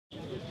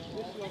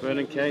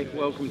Vernon K,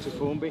 welcome to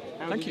Formby.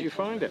 How Thank did you. you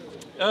find it?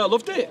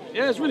 Loved it.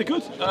 Yeah, it's really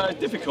good. It's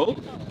difficult,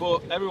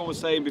 but everyone was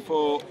saying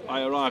before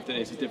I arrived that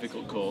it's a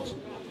difficult course.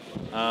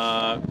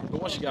 But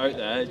once you get out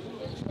there,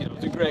 you know,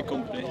 it's a great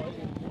company.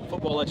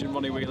 Football legend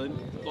Ronnie Whelan,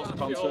 lots of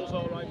banter.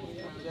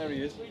 There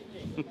he is.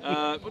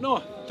 But no,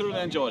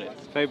 thoroughly enjoyed it.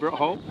 Favourite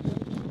hole?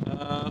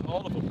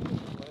 All of them.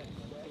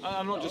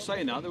 I'm not just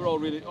saying that, they were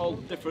all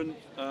different,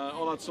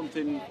 all had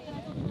something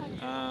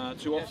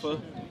to offer.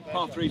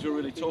 Par threes were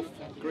really tough,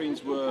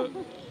 greens were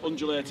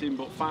undulating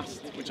but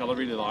fast, which I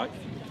really liked.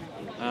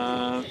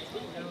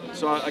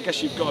 So I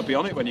guess you've got to be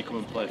on it when you come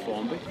and play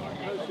Formby.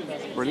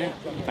 Brilliant.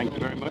 Thank you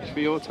very much for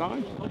your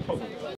time. No problem.